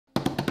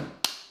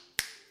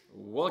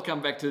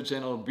Welcome back to the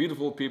channel,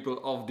 beautiful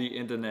people of the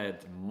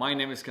internet. My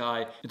name is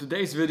Kai. In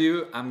today's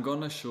video, I'm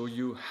gonna show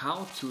you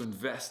how to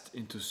invest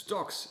into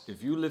stocks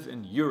if you live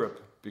in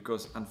Europe.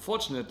 Because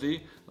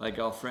unfortunately, like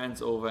our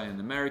friends over in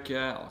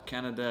America or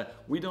Canada,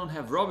 we don't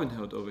have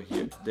Robinhood over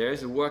here. There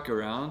is a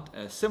workaround,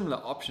 a similar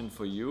option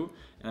for you.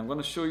 And I'm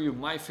gonna show you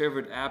my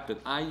favorite app that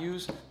I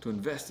use to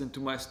invest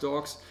into my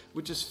stocks,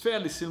 which is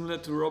fairly similar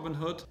to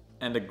Robinhood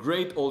and a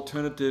great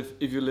alternative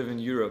if you live in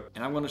Europe.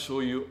 And I'm gonna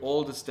show you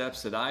all the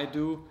steps that I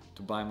do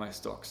to buy my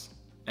stocks.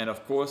 And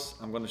of course,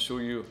 I'm gonna show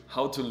you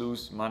how to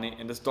lose money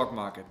in the stock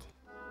market.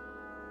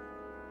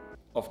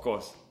 Of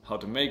course, how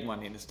to make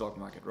money in the stock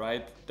market,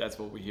 right? That's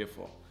what we're here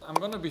for. I'm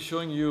gonna be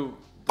showing you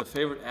the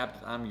favorite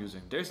app that I'm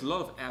using. There's a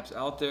lot of apps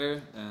out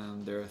there,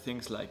 and there are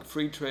things like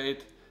Free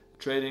Trade,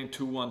 Trading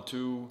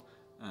 212.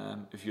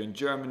 If you're in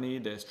Germany,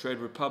 there's Trade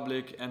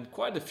Republic, and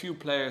quite a few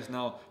players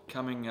now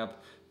coming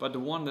up. But the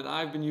one that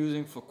I've been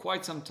using for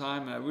quite some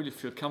time and I really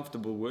feel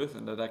comfortable with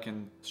and that I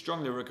can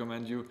strongly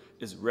recommend you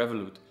is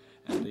REVOLUT.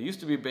 And they used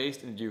to be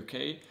based in the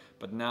UK,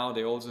 but now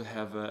they also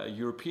have a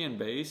European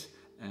base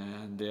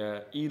and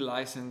they're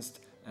e-licensed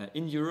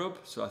in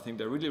Europe. So I think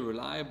they're really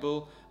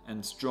reliable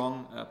and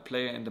strong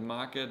player in the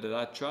market that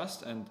I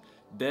trust, and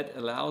that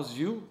allows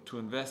you to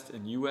invest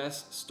in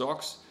US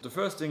stocks. The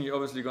first thing you're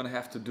obviously going to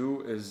have to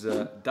do is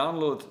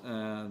download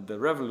the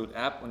REVOLUT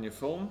app on your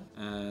phone,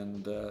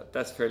 and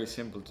that's fairly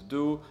simple to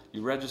do.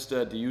 You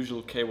register the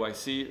usual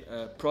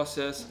KYC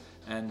process,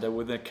 and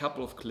within a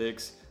couple of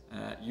clicks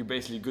you're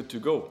basically good to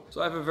go.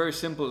 So I have a very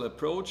simple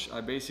approach. I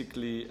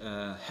basically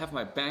have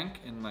my bank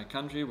in my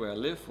country where I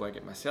live, where I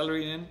get my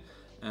salary in.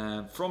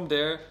 From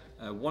there,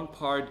 one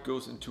part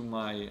goes into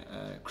my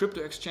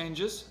crypto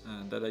exchanges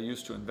that I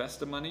use to invest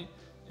the money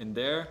in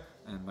there,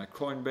 and my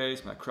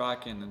Coinbase, my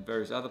Kraken, and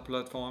various other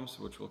platforms,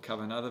 which we'll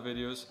cover in other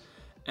videos.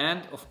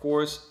 And of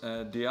course,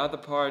 the other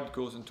part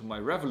goes into my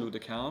REVOLUT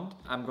account.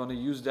 I'm going to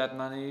use that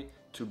money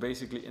to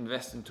basically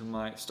invest into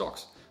my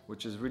stocks,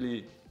 which is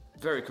really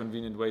very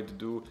convenient way to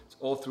do. It's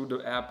all through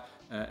the app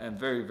and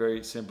very,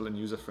 very simple and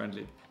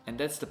user-friendly. And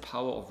that's the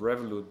power of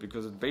REVOLUT,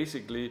 because it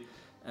basically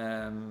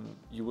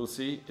you will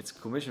see it's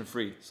commission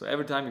free. So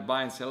every time you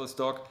buy and sell a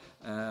stock,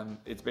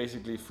 it's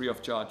basically free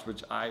of charge,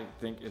 which I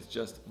think is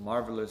just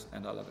marvelous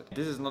and I love it.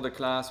 This is not a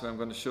class where I'm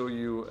going to show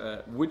you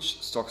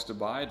which stocks to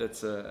buy.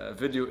 That's a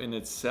video in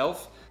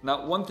itself.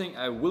 Now, one thing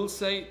I will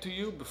say to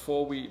you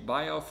before we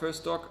buy our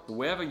first stock: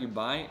 wherever you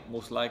buy,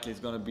 most likely it's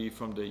going to be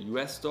from the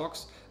US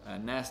stocks,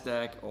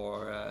 NASDAQ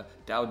or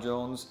Dow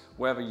Jones.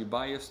 Wherever you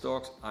buy your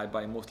stocks, I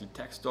buy mostly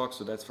tech stocks,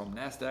 so that's from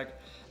NASDAQ.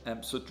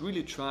 So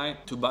really try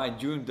to buy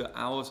during the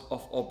hours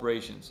of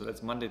operation. So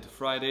that's Monday to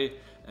Friday,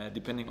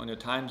 depending on your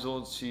time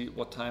zone. See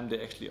what time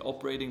they're actually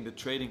operating, the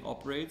trading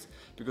operates,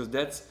 because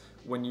that's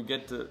when you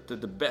get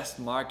the best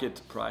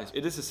market price.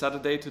 It is a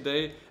Saturday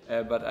today,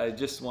 but I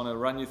just want to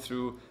run you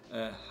through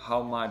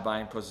how my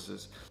buying process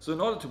is. So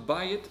in order to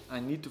buy it, I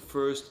need to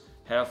first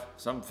have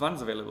some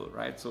funds available,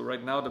 right? So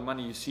right now the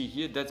money you see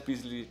here, that's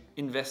basically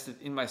invested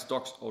in my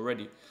stocks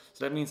already.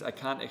 So that means I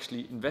can't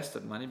actually invest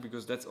that money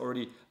because that's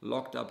already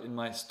locked up in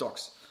my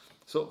stocks.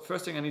 So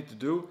first thing I need to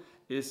do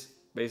is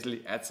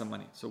basically add some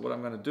money. So what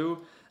I'm going to do,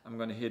 I'm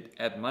going to hit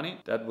add money.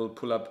 That will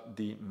pull up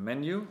the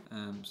menu.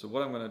 So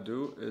what I'm going to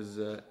do is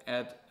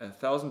add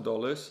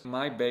 $1,000.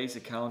 My base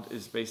account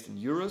is based in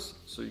euros.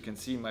 So you can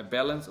see my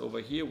balance over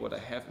here, what I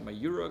have in my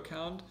euro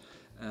account.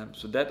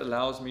 So that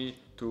allows me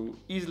to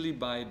easily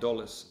buy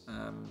dollars.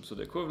 So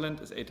the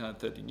equivalent is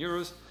 813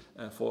 euros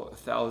for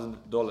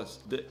 $1,000.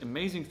 The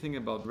amazing thing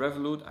about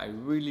REVOLUT, I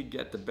really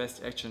get the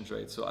best exchange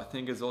rate. So I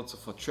think it's also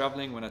for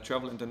traveling. When I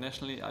travel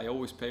internationally, I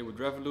always pay with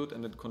REVOLUT,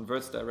 and it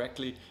converts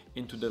directly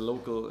into the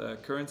local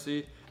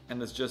currency.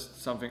 And it's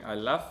just something I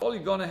love. All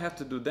you're gonna have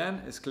to do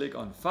then is click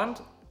on fund,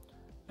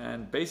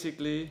 and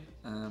basically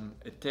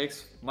it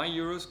takes my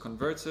euros,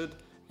 converts it,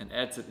 and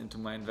adds it into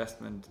my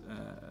investment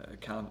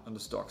account on the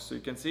stocks. So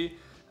you can see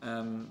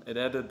it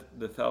added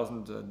the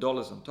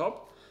 $1,000 on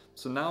top.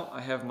 So now I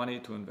have money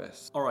to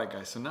invest. All right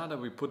guys, so now that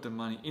we put the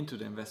money into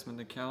the investment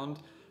account,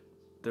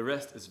 the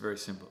rest is very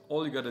simple.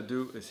 All you gotta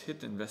do is hit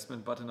the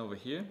investment button over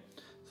here.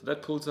 So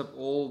that pulls up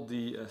all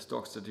the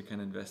stocks that you can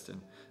invest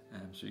in.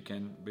 So you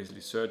can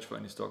basically search for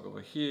any stock over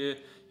here.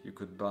 You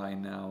could buy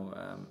now,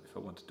 if I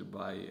wanted to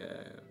buy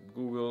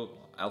Google,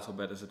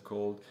 Alphabet as it's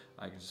called,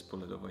 I can just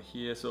pull it over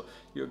here. So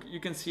you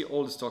can see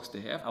all the stocks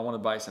they have. I want to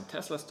buy some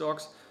Tesla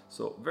stocks.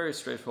 So very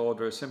straightforward,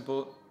 very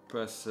simple.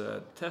 Press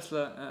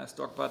Tesla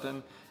stock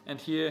button, and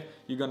here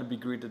you're going to be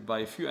greeted by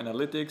a few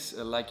analytics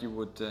like you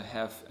would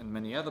have in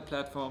many other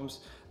platforms.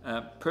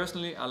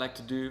 Personally, I like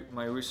to do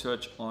my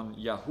research on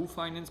Yahoo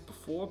Finance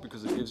before,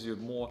 because it gives you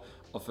more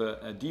of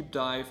a deep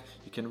dive.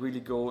 You can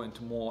really go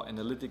into more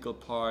analytical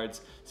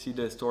parts, see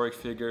the historic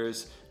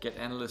figures, get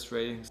analyst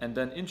ratings, and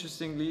then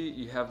interestingly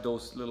you have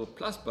those little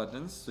plus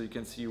buttons, so you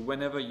can see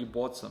whenever you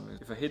bought something.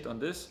 If I hit on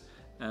this,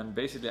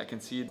 basically I can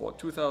see it for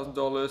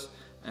 $2,000,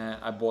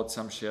 I bought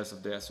some shares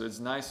of there. So it's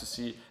nice to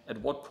see at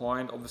what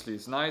point. Obviously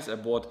it's nice, I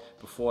bought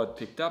before it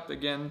picked up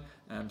again,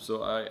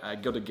 so I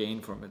got a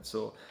gain from it.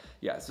 So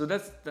yeah, so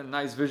that's the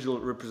nice visual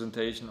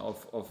representation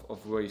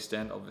of where you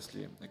stand.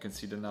 Obviously I can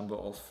see the number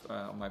of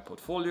my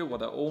portfolio,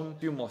 what I own. A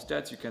few more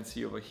stats you can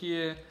see over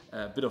here,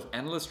 a bit of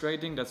analyst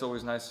rating. That's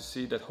always nice to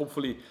see that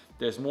hopefully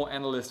there's more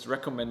analysts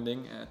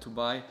recommending to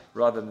buy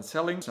rather than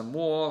selling. Some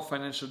more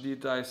financial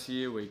deep dives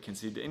here where you can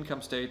see the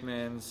income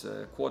statements,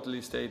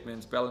 quarterly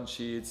statements, balance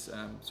sheets.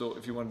 So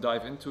if you want to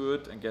dive into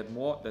it and get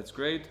more, that's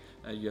great.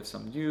 You have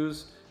some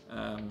news.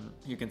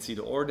 You can see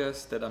the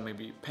orders that are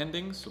maybe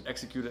pending, so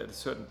executed at a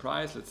certain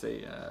price. Let's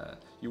say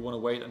you want to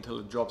wait until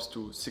it drops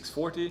to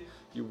 640,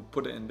 you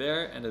put it in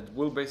there and it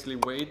will basically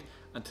wait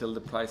until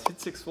the price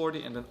hits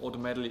 640 and then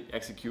automatically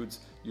executes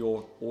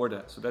your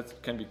order. So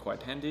that can be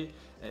quite handy.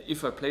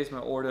 If I place my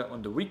order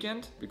on the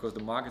weekend because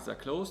the markets are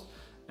closed,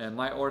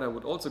 my order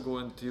would also go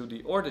into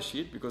the order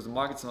sheet because the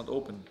market's not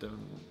open.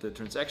 The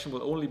transaction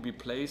will only be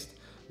placed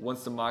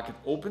once the market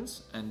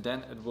opens, and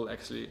then it will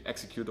actually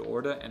execute the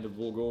order and it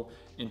will go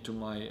into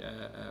my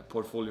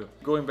portfolio.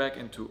 Going back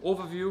into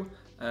overview,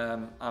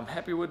 I'm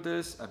happy with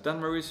this. I've done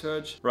my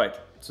research. Right,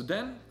 so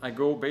then I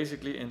go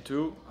basically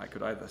into, I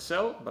could either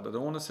sell, but I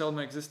don't want to sell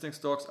my existing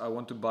stocks. I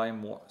want to buy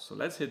more. So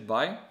let's hit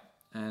buy,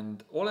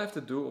 and all I have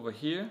to do over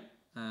here,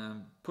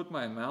 put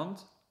my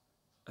amount,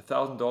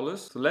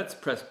 $1,000. So let's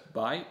press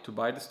buy to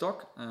buy the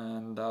stock,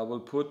 and I will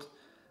put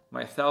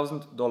my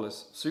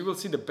 $1,000. So you will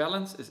see the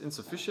balance is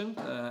insufficient.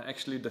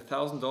 Actually the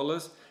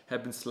 $1,000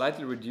 have been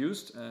slightly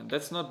reduced.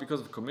 That's not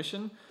because of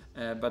commission,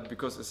 but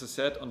because, as I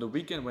said, on the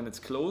weekend when it's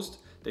closed,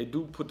 they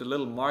do put a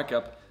little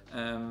markup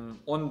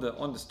on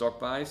the stock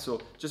buy. So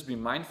just be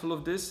mindful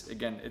of this.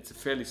 Again, it's a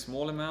fairly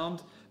small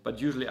amount, but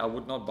usually I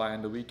would not buy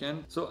on the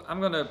weekend. So I'm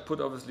gonna put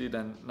obviously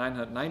then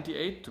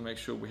 998 to make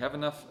sure we have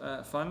enough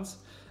funds.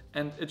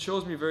 And it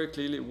shows me very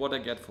clearly what I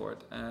get for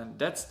it. And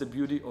that's the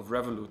beauty of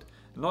Revolut.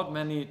 Not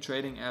many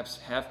trading apps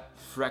have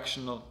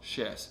fractional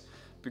shares,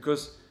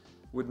 because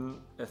with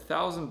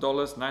 $1,000,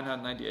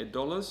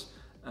 $998,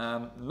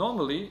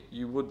 normally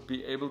you would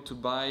be able to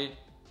buy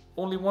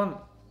only one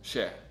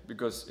share,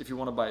 because if you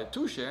want to buy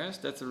 2 shares,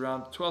 that's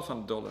around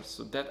 $1,200.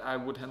 So that I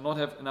would not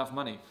have enough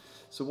money.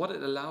 So what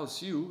it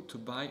allows you to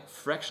buy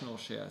fractional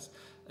shares.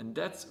 And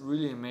that's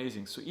really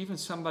amazing. So even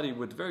somebody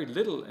with very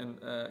little in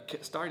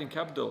starting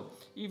capital,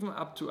 even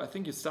up to, I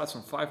think it starts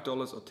from $5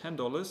 or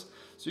 $10.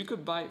 So you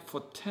could buy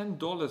for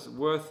 $10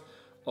 worth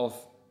of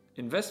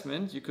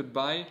investment, you could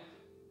buy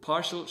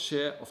partial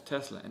share of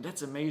Tesla. And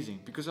that's amazing,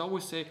 because I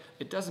always say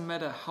it doesn't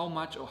matter how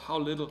much or how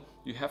little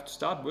you have to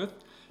start with.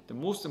 The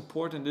most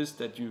important is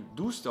that you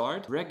do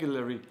start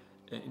regularly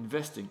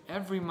investing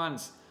every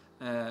month.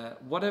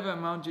 Whatever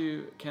amount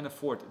you can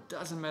afford, it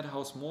doesn't matter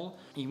how small.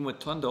 Even with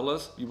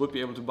 $10 you would be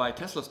able to buy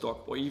Tesla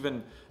stock, or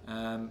even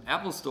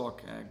Apple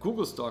stock,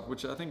 Google stock,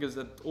 which I think is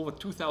at over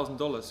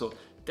 $2,000. So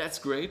that's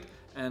great,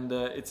 and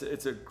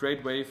it's a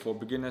great way for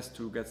beginners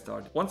to get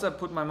started. Once I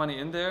put my money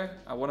in there,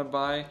 I want to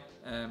buy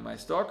my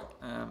stock.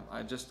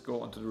 I just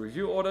go onto the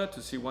review order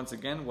to see once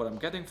again what I'm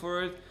getting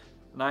for it.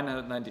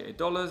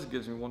 $998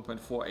 gives me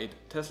 1.48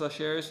 Tesla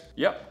shares.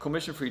 Yep,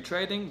 commission-free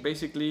trading.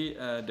 Basically,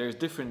 there's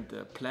different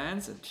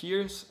plans and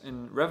tiers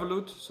in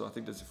Revolut. So I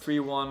think there's a free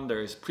one,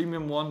 there is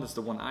premium one, that's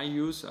the one I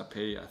use. I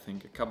pay, I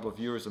think, a couple of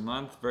euros a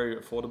month, very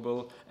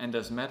affordable, and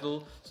there's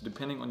metal. So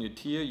depending on your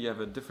tier, you have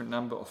a different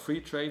number of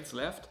free trades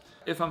left.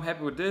 If I'm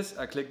happy with this,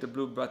 I click the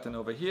blue button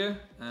over here,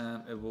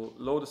 it will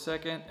load a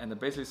second, and it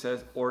basically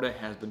says order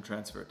has been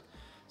transferred.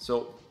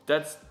 So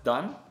that's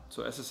done.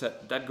 So as I said,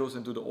 that goes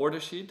into the order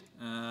sheet.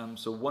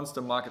 So once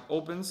the market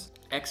opens,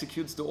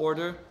 executes the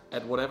order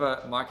at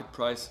whatever market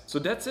price. So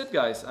that's it,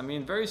 guys. I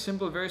mean, very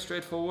simple, very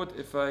straightforward.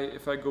 If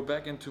I go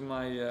back into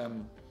my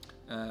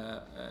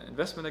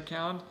investment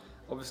account,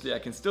 obviously I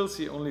can still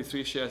see only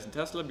 3 shares in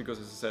Tesla, because,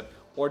 as I said,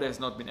 order has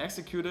not been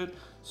executed.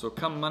 So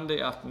come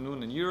Monday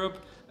afternoon in Europe,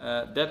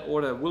 that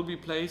order will be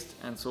placed,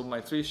 and so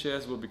my 3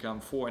 shares will become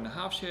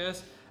 4.5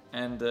 shares,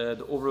 and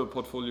the overall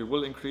portfolio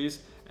will increase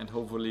and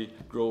hopefully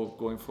grow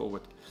going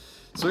forward.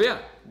 So yeah,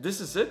 this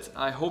is it.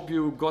 I hope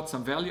you got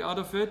some value out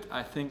of it.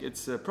 I think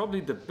it's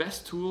probably the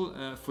best tool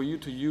for you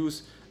to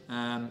use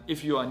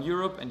if you are in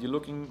Europe and you're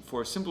looking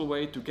for a simple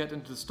way to get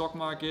into the stock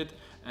market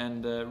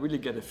and really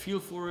get a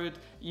feel for it.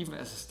 Even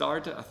as a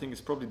starter, I think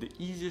it's probably the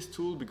easiest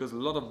tool, because a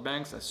lot of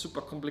banks are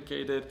super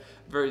complicated,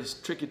 very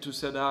tricky to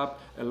set up,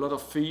 a lot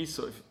of fees.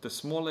 So if the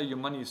smaller your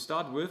money you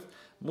start with,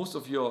 most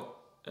of your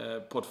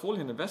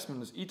portfolio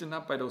investment is eaten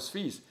up by those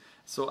fees.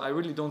 So I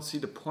really don't see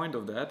the point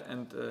of that,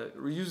 and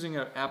using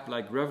an app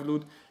like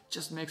Revolut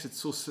just makes it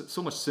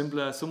so much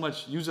simpler, so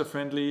much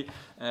user-friendly.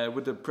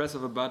 With the press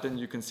of a button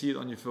you can see it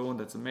on your phone.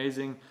 That's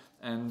amazing.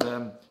 And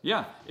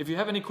yeah, if you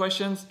have any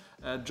questions,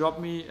 drop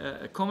me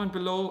a comment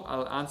below.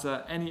 I'll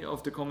answer any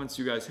of the comments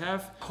you guys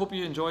have. Hope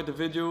you enjoyed the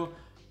video.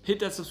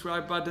 Hit that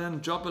subscribe button,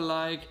 drop a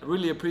like. I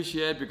really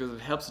appreciate it, because it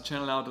helps the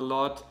channel out a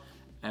lot.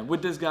 And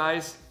with this,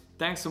 guys,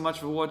 thanks so much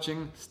for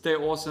watching. Stay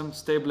awesome,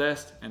 stay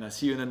blessed, and I'll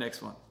see you in the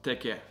next one.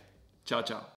 Take care. Ciao, ciao.